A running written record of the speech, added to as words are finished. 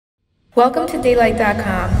Welcome to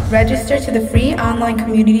Daylight.com. Register to the free online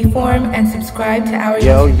community forum and subscribe to our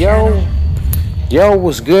YouTube channel. Yo,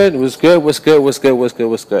 what's good? What's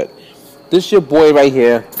good? This your boy right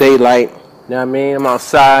here, Daylight. You know what I mean? I'm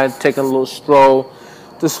outside taking a little stroll.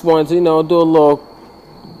 Just wanted to, do a little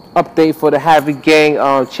update for the Havoc Gang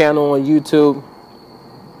channel on YouTube.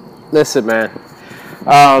 Listen, man.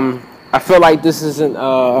 I feel like this isn't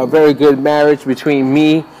a very good marriage between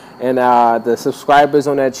me and the subscribers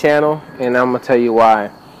on that channel, and I'm gonna tell you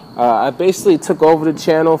why. I basically took over the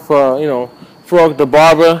channel for Frog the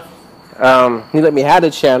Barber. He let me have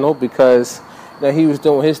the channel because he was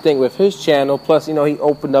doing his thing with his channel. Plus, he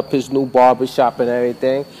opened up his new barber shop and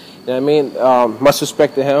everything. You know what I mean? Much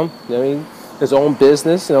respect to him. You know what I mean? His own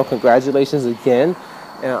business. Congratulations again.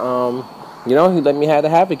 And he let me have the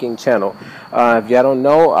Havoc Gang channel. If y'all don't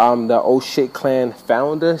know, I'm the Oh Shit Clan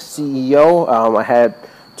founder, CEO. I had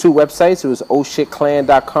two websites. It was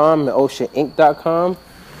ohshitclan.com and ohshitinc.com.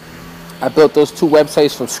 I built those two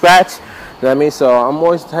websites from scratch. You know what I mean? So I'm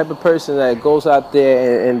always the type of person that goes out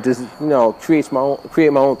there and just create my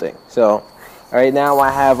own thing. So right now I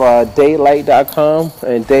have daylight.com,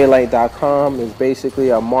 and daylight.com is basically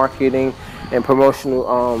a marketing and promotional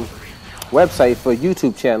website for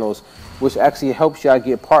YouTube channels, which actually helps y'all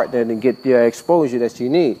get partnered and get the exposure that you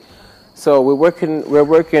need. So we're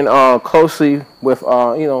working closely with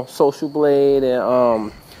Social Blade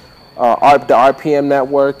and the RPM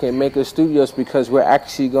Network and Maker Studios, because we're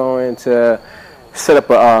actually going to set up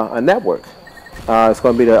a network. It's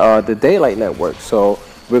going to be the Daylight Network. So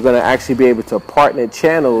we're going to actually be able to partner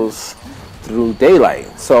channels through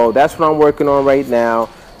Daylight. So that's what I'm working on right now.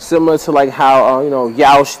 Similar to like how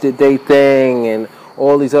Yoush did their thing and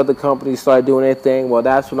all these other companies started doing their thing. Well,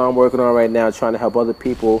 that's what I'm working on right now, trying to help other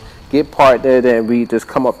people get partnered and we just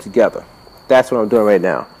come up together. That's what I'm doing right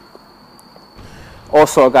now.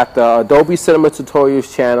 Also, I got the Adobe Cinema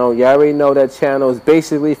Tutorials channel. You already know that channel is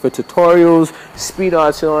basically for tutorials, speed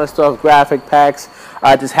arts and all that stuff, graphic packs.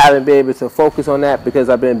 I just haven't been able to focus on that because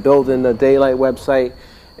I've been building the Daylight website,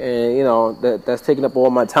 and that's taking up all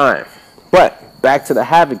my time. But back to the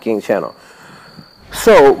Havoc Gang channel.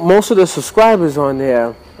 So most of the subscribers on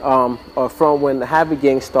there are from when the Havoc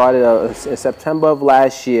Gang started in September of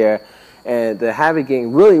last year, and the Havoc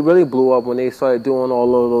Gang really blew up when they started doing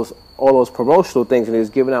all those promotional things, and they was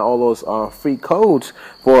giving out all those free codes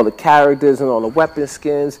for all the characters and all the weapon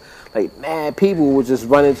skins. Like, man, people would just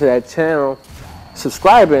run into that channel,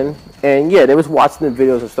 subscribing, and yeah, they was watching the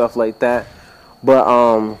videos and stuff like that.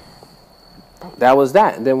 But that was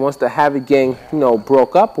that. And then once the Havoc Gang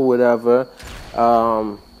broke up or whatever,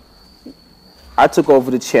 I took over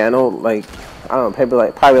the channel, like, I don't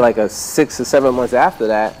know, probably like 6 or 7 months after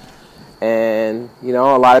that. And, a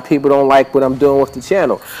lot of people don't like what I'm doing with the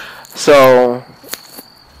channel. So,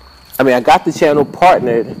 I mean, I got the channel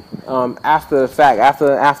partnered after the fact.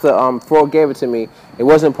 After Frog gave it to me, it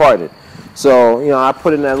wasn't partnered. So, I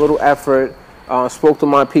put in that little effort, spoke to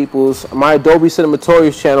my peoples. My Adobe Cinema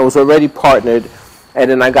Tutorials channel was already partnered. And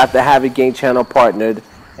then I got the Havoc Gang channel partnered.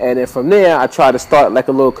 And then from there, I tried to start like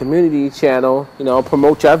a little community channel,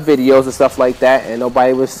 promote your videos and stuff like that. And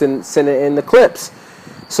nobody was sending in the clips.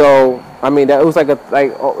 So, I mean, that was like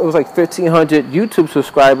 1,500 YouTube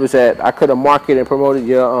subscribers that I could have marketed and promoted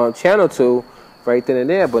your channel to right then and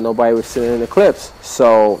there, but nobody was sending in the clips.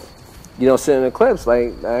 So, sending the clips,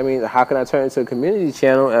 like, I mean, how can I turn it into a community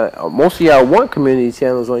channel? Most of y'all want community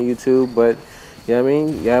channels on YouTube, but, you know what I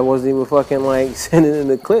mean? Y'all wasn't even fucking like sending in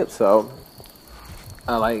the clips. So,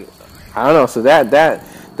 I don't know. So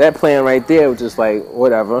that plan right there was just like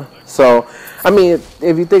whatever. So, I mean,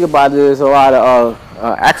 if you think about it, there's a lot of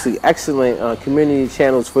actually excellent community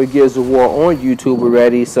channels for Gears of War on YouTube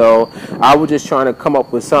already. So I was just trying to come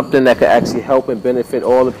up with something that could actually help and benefit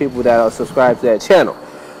all the people that are subscribed to that channel.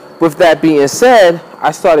 With that being said,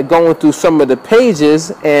 I started going through some of the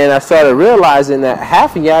pages and I started realizing that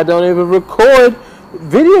half of y'all don't even record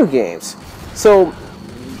video games. So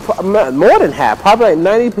more than half, probably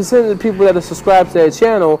like 90% of the people that are subscribed to that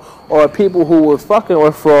channel are people who were fucking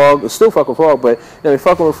with Frog, still fucking with Frog, but they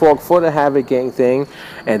fucking with Frog for the Havoc Gang thing.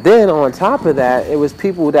 And then on top of that, it was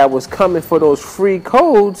people that was coming for those free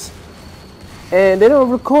codes, and they don't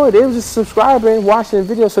record. They was just subscribing, watching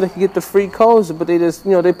the videos so they could get the free codes, but they just,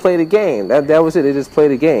 they play the game. That was it. They just play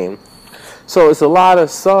the game. So it's a lot of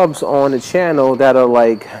subs on the channel that are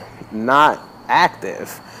like not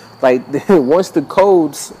active. Like, once the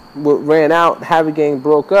codes ran out, Havoc Gang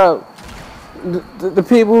broke up, the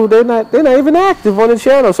people, they're not even active on the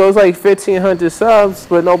channel. So it's like 1,500 subs,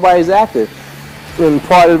 but nobody's active. And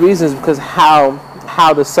part of the reason is because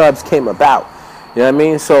how the subs came about. You know what I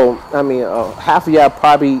mean? So, I mean, half of y'all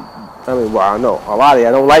probably I mean, well, I know a lot of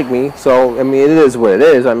y'all don't like me, so I mean, it is what it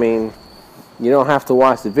is. I mean, you don't have to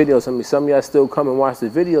watch the videos. I mean, some of y'all still come and watch the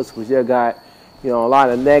videos because you got, you know, a lot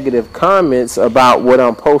of negative comments about what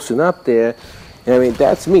I'm posting up there. I mean,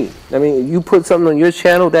 that's me. I mean, you put something on your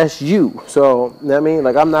channel, that's you. So, I mean,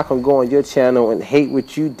 like, I'm not going to go on your channel and hate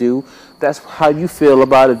what you do. That's how you feel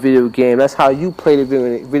about a video game. That's how you play the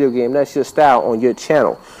video game. That's your style on your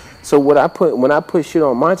channel. So when I put shit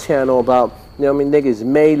on my channel about, you know what I mean, niggas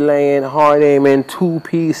meleeing, hard aiming,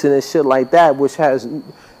 two-piece and shit like that, which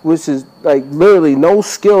is like literally no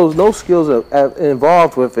skills are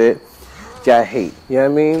involved with it, y'all hate. You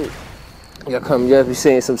know what I mean? Y'all be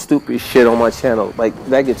saying some stupid shit on my channel. Like,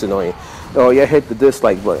 that gets annoying. Oh, y'all hit the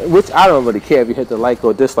dislike button, which I don't really care if you hit the like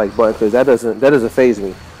or dislike button, because that doesn't faze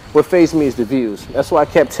me. What faze me is the views. That's why I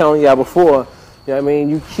kept telling y'all before. You know what I mean?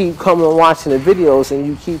 You keep coming and watching the videos and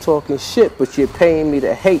you keep talking shit, but you're paying me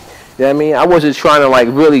to hate. You know what I mean? I wasn't trying to like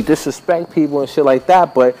really disrespect people and shit like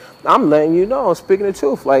that, but I'm letting you know, I'm speaking the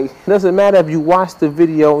truth. Like, it doesn't matter if you watch the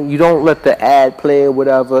video and you don't let the ad play or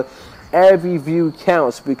whatever. Every view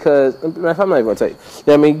counts, because I'm not even gonna tell you. You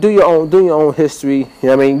know what I mean? Do your own history. You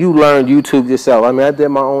know what I mean? You learn YouTube yourself. I mean, I did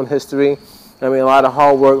my own history. I mean, a lot of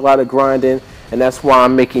hard work, a lot of grinding, and that's why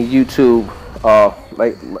I'm making YouTube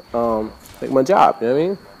like my job. You know what I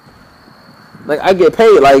mean? Like, I get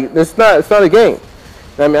paid. Like, it's not a game.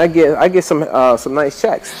 I mean, I get some nice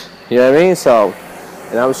checks. You know what I mean? So,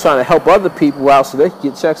 and I was trying to help other people out so they could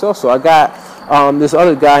get checks also. I got this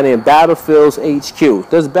other guy named Battlefields HQ.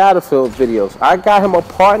 Does Battlefield videos. I got him a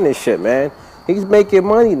partnership, man. He's making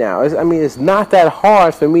money now. I mean, it's not that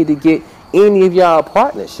hard for me to get any of y'all a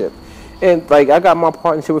partnership. And like, I got my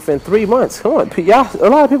partnership within 3 months. Come on, y'all. A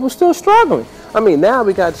lot of people still struggling. I mean, now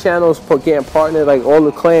we got channels getting partnered, like all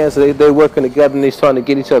the clans. They working together and they starting to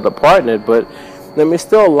get each other partnered. But I mean,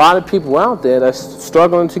 still a lot of people out there that's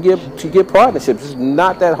struggling to get partnerships. It's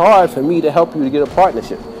not that hard for me to help you to get a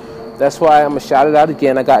partnership. That's why I'm going to shout it out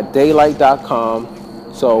again. I got daylight.com.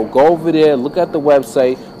 So go over there, look at the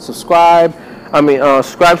website, subscribe.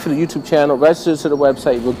 Subscribe to the YouTube channel, register to the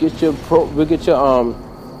website. We'll get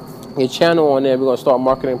your channel on there. We're going to start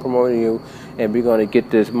marketing, promoting you, and we're going to get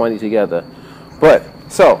this money together. But,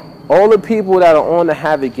 so, all the people that are on the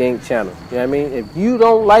Havoc Gang channel, you know what I mean? If you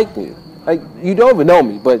don't like me, like, you don't even know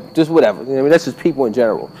me, but just whatever. You know what I mean? That's just people in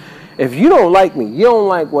general. If you don't like me, you don't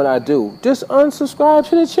like what I do, just unsubscribe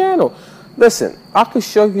to the channel. Listen, I could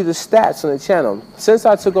show you the stats on the channel. Since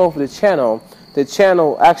I took over the channel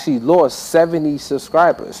actually lost 70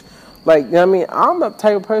 subscribers. Like, you know what I mean? I'm the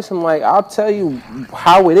type of person, like, I'll tell you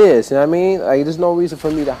how it is, you know what I mean? Like, there's no reason for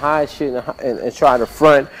me to hide shit and try to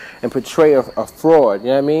front and portray a fraud, you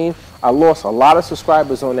know what I mean? I lost a lot of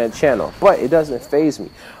subscribers on that channel, but it doesn't faze me.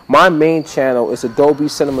 My main channel is Adobe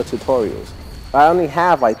Cinema Tutorials. I only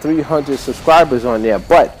have like 300 subscribers on there,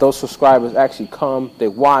 but those subscribers actually come, they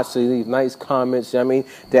watch, they leave nice comments, you know what I mean?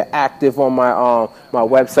 They're active on my my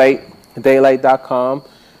website, daylight.com.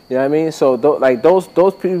 You know what I mean? So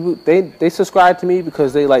those people, they subscribe to me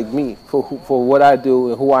because they like me for what I do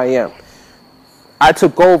and who I am. I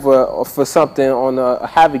took over for something on the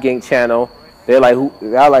Havoc Gang channel. They're like, who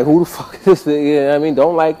the fuck is this thing? You know what I mean?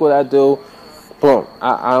 Don't like what I do. Boom.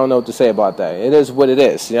 I don't know what to say about that. It is what it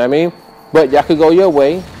is. You know what I mean? But y'all could go your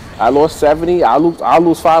way. I lost 70. I'll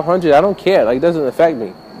lose 500. I don't care. Like, it doesn't affect me.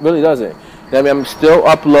 It really doesn't. You know what I mean? I'm still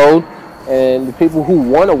upload, and the people who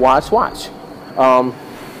want to watch.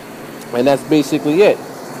 And that's basically it.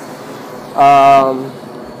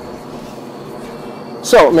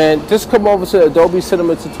 So, man, just come over to Adobe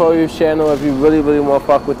Cinema Tutorials channel if you really, really want to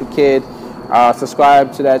fuck with the kid.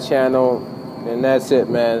 Subscribe to that channel, and that's it,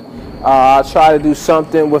 man. I'll try to do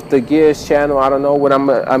something with the Gears channel. I don't know what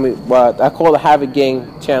but I call the Havoc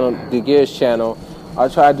Gang channel the Gears channel. I'll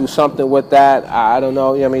try to do something with that. I don't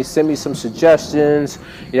know. You know what I mean? Send me some suggestions.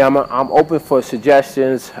 You know, I'm open for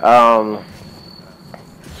suggestions.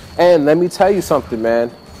 And let me tell you something,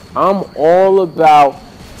 man. I'm all about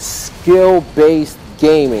skill-based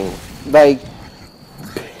gaming. Like,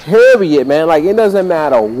 period, man. Like, it doesn't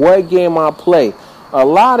matter what game I play. A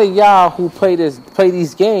lot of y'all who play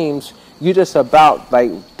these games, you just about like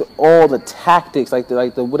all the tactics, like the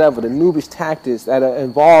noobish tactics that are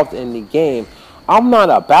involved in the game. I'm not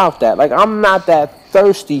about that. Like, I'm not that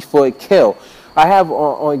thirsty for a kill. I have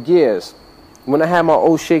on Gears, when I had my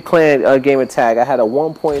O'Shea Clan game attack, I had a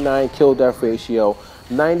 1.9 kill death ratio,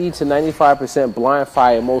 90 to 95% blind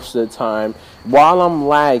fire most of the time. While I'm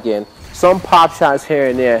lagging, some pop shots here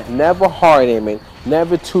and there, never hard aiming,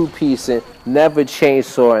 never two-piecing, never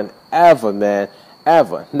chainsawing, ever, man,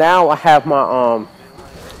 ever. Now I have my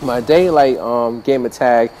my daylight game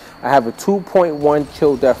attack I have a 2.1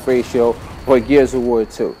 kill death ratio for Gears of War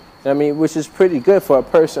 2. I mean, which is pretty good for a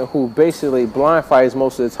person who basically blind fires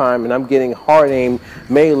most of the time, and I'm getting hard aim,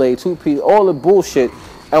 melee, 2P, all the bullshit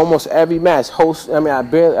almost every match. Host, I mean, I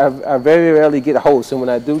very rarely get a host, and when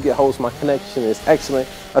I do get host, my connection is excellent.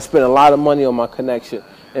 I spend a lot of money on my connection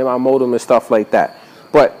and my modem and stuff like that.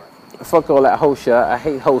 But fuck all that host shit. I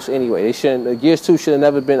hate hosts anyway. They shouldn't. Gears 2 should have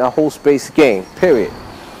never been a host-based game. Period.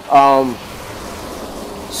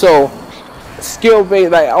 So skill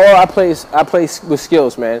based, like all I play with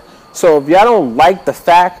skills, man. So if y'all don't like the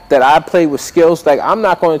fact that I play with skills, like I'm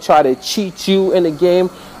not going to try to cheat you in the game.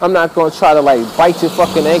 I'm not going to try to like bite your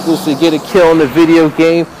fucking ankles to get a kill in the video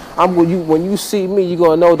game. When you see me, you're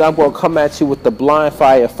going to know that I'm going to come at you with the blind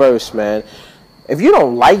fire first, man. If you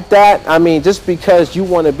don't like that, I mean, just because you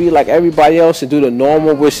want to be like everybody else and do the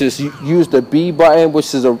normal, which is use the B button,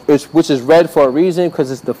 which is red for a reason,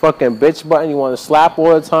 because it's the fucking bitch button you want to slap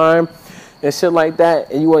all the time and shit like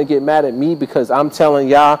that, and you want to get mad at me because I'm telling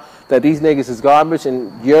y'all that these niggas is garbage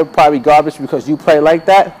and you're probably garbage because you play like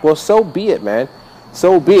that, well, so be it, man.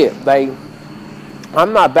 So be it. Like,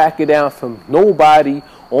 I'm not backing down from nobody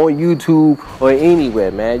on YouTube or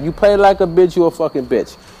anywhere, man. You play like a bitch, you a fucking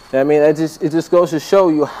bitch. I mean, it just goes to show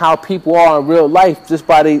you how people are in real life just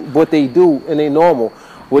by what they do in their normal,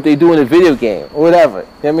 what they do in a video game or whatever.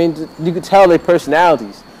 I mean, you can tell their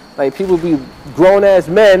personalities. Like, people be grown-ass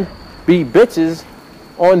men be bitches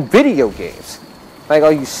on video games. Like,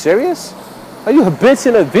 are you serious? Are you a bitch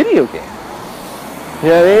in a video game? You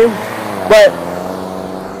know what I mean?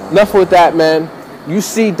 But enough with that, man. You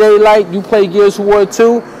see Daylight, you play Gears of War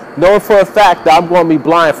 2, know for a fact that I'm going to be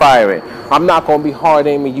blind firing. I'm not going to be hard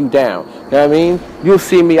aiming you down. You know what I mean? You'll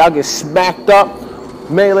see me, I'll get smacked up,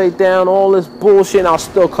 melee down, all this bullshit, and I'll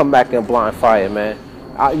still come back and blind fire, man.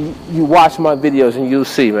 You watch my videos and you'll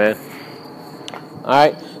see, man.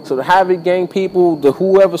 Alright? So the Havoc gang people,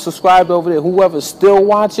 whoever subscribed over there, whoever's still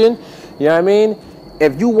watching, you know what I mean?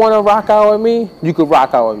 If you want to rock out with me, you can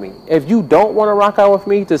rock out with me. If you don't want to rock out with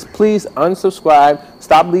me, just please unsubscribe.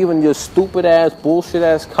 Stop leaving your stupid ass, bullshit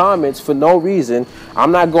ass comments for no reason.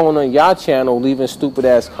 I'm not going on your channel leaving stupid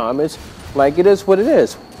ass comments. Like, it is what it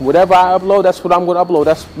is. Whatever I upload, that's what I'm going to upload.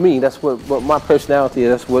 That's me. That's what my personality is.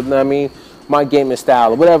 That's what I mean, my gaming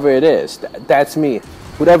style or whatever it is. That's me.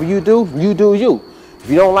 Whatever you do you. If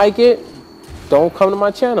you don't like it, don't come to my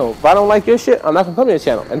channel. If I don't like your shit, I'm not going to come to your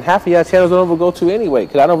channel. And half of y'all channels I don't ever go to anyway,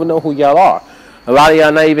 because I don't even know who y'all are. A lot of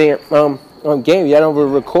y'all not even on game. Y'all don't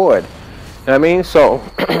even record. You know what I mean? So,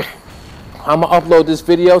 I'm going to upload this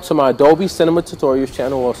video to my Adobe Cinema Tutorials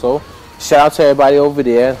channel also. Shout out to everybody over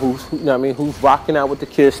there who's, you know what I mean, who's rocking out with the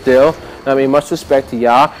kids still. You know what I mean? Much respect to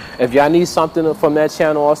y'all. If y'all need something from that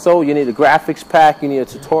channel also, you need a graphics pack, you need a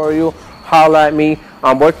tutorial, holla at me.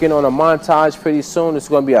 I'm working on a montage pretty soon. It's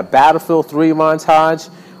going to be a Battlefield 3 montage.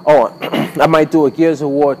 Oh, I might do a Gears of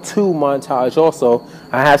War 2 montage also.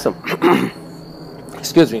 I had some,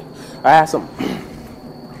 excuse me, I had some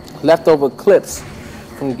leftover clips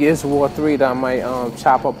from Gears of War 3 that I might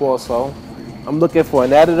chop up also. I'm looking for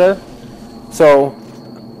an editor. So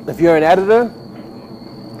if you're an editor,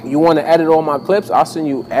 you want to edit all my clips, I'll send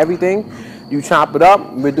you everything. You chop it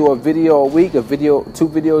up. We do a video a week, 2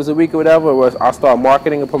 videos a week or whatever. Where I'll start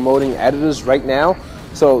marketing and promoting editors right now.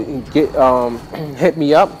 So get hit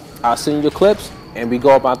me up. I'll send you the clips and we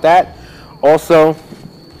go about that. Also,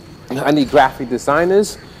 I need graphic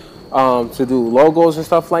designers to do logos and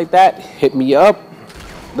stuff like that. Hit me up.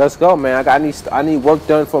 Let's go, man. I need work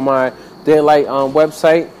done for my Daylight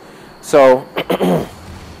website. So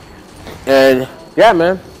and yeah,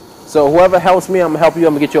 man. So whoever helps me, I'm gonna help you.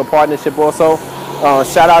 I'm gonna get you a partnership also.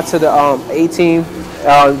 Shout out to the A-Team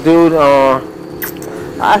dude.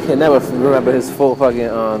 I can never remember his full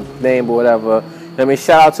fucking name or whatever. I mean,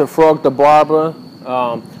 shout out to Frog the Barber.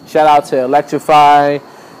 Shout out to Electrify.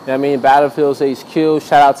 I mean, Battlefield HQ.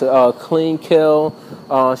 Shout out to Clean Kill.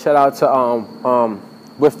 Shout out to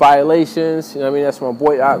With Violations. You know what I mean? That's my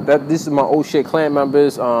boy. This is my old shit clan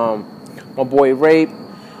members. My boy Rape.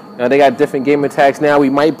 They got different game attacks now.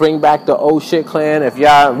 We might bring back the old shit clan. If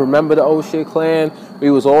y'all remember the old shit clan,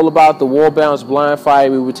 we was all about the wall bounce blind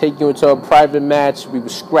fire. We would take you into a private match. We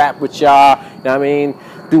would scrap with y'all. You know what I mean?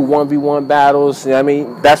 Do 1v1 battles. You know what I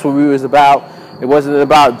mean? That's what we was about. It wasn't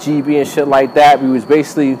about GB and shit like that. We was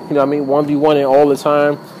basically, you know what I mean, 1v1ing all the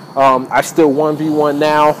time. I still 1v1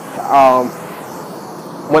 now.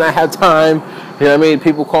 When I have time, you know what I mean?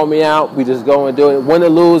 People call me out. We just go and do it. Win or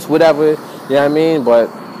lose, whatever. You know what I mean? But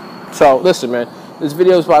so, listen, man, this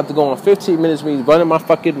video is about to go on 15 minutes, me running my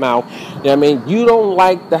fucking mouth. You know what I mean? You don't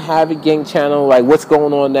like the Havoc Gang channel, like what's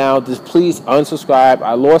going on now, just please unsubscribe.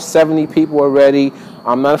 I lost 70 people already.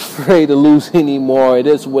 I'm not afraid to lose anymore. It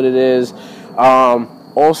is what it is.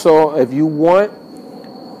 Also, if you want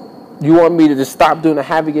me to just stop doing the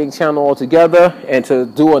Havoc Gang channel altogether and to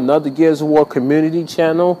do another Gears of War community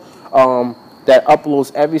channel that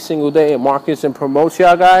uploads every single day and markets and promotes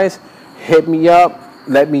y'all guys, hit me up.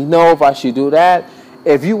 Let me know if I should do that.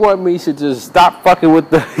 If you want me to just stop fucking with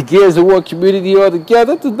the Gears of War community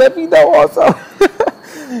altogether, just let me know also.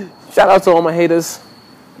 Shout out to all my haters.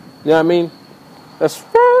 You know what I mean? That's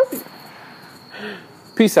right.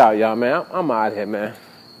 Peace out, y'all, man. I'm out of here, man.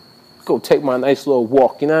 Go take my nice little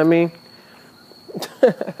walk, you know what I mean?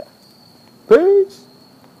 Peace.